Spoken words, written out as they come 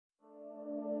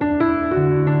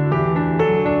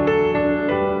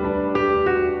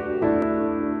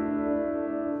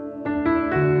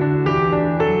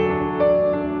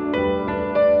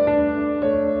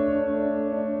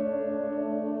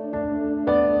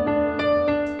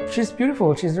she's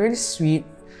beautiful. She's really sweet.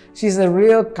 She's a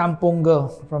real kampong girl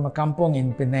from a kampong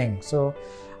in Penang. So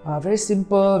very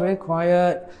simple, very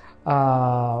quiet,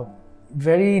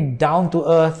 very down to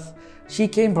earth. She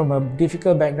came from a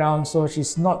difficult background, so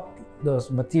she's not those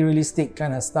materialistic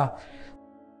kind of stuff.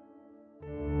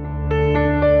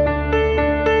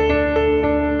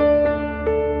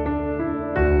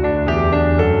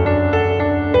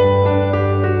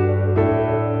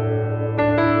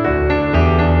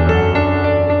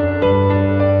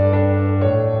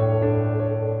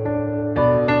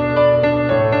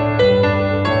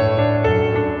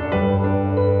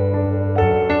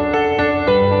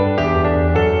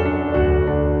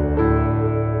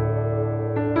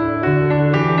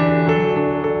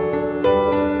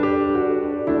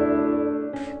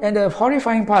 And the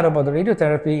horrifying part about the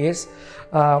radiotherapy is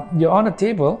you're on a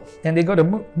table and they got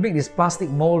to make this plastic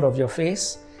mold of your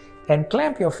face and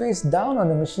clamp your face down on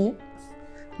the machine,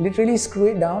 literally screw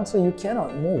it down so you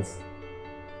cannot move,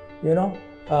 you know.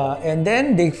 And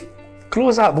then they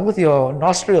close up both your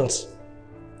nostrils,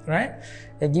 right?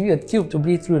 They give you a tube to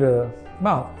breathe through the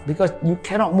mouth because you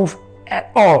cannot move at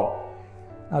all.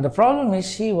 Now the problem is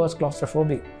she was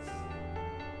claustrophobic.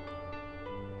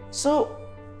 So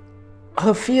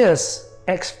her fears,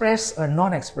 expressed or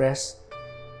non-expressed,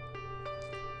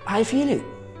 I feel it.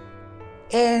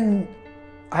 And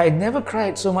I never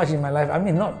cried so much in my life. I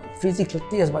mean, not physical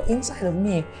tears, but inside of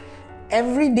me,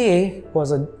 every day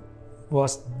was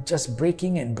just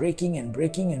breaking and breaking and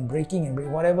breaking and breaking and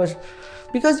breaking, whatever,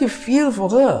 because you feel for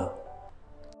her.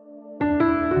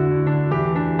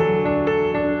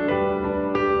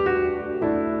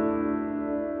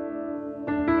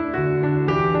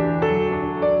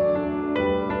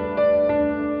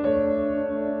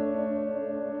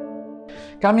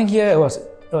 Coming here, it was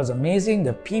amazing.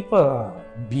 The people are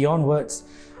beyond words.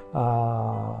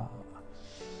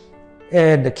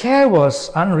 And the care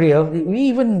was unreal.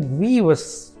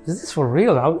 Is this for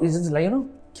real? Is it like, you know,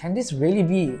 can this really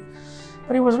be?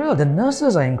 But it was real. The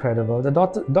nurses are incredible. The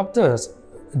doctors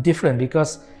different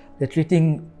because they're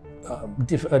treating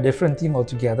a different thing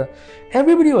altogether.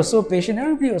 Everybody was so patient.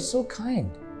 Everybody was so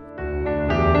kind.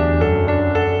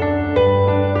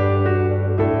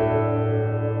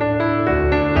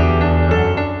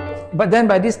 But then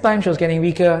by this time, she was getting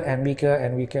weaker and weaker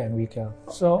and weaker and weaker.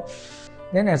 So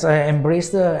then as I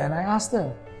embraced her and I asked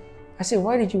her, I said,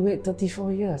 why did you wait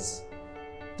 34 years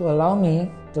to allow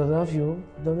me to love you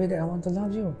the way that I want to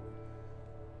love you?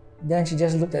 Then she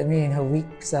just looked at me in her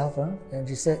weak self and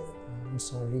she said, I'm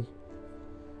sorry.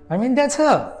 I mean, that's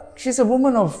her. She's a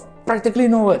woman of practically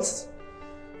no words.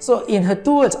 So in her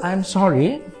 2 words, I'm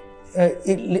sorry,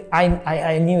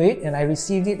 I knew it and I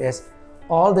received it as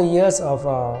all the years of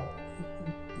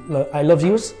I love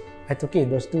yous. I took it,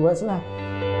 those 2 words lah.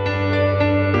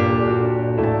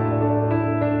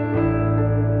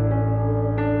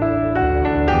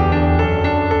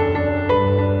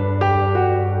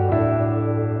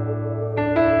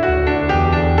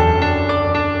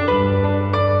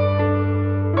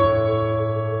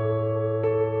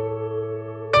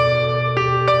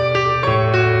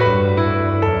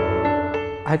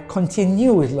 I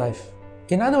continue with life.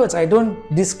 In other words, I don't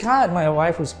discard my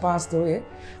wife who's passed away,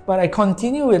 but I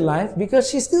continue with life because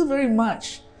she's still very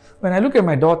much. When I look at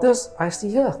my daughters, I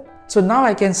see her. So now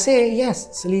I can say,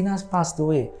 yes, Selina's passed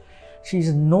away.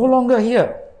 She's no longer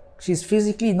here. She's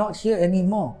physically not here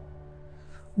anymore.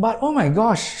 But oh my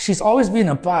gosh, she's always been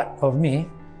a part of me.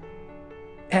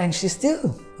 And she's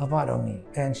still a part of me.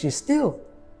 And she's still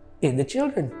in the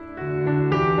children.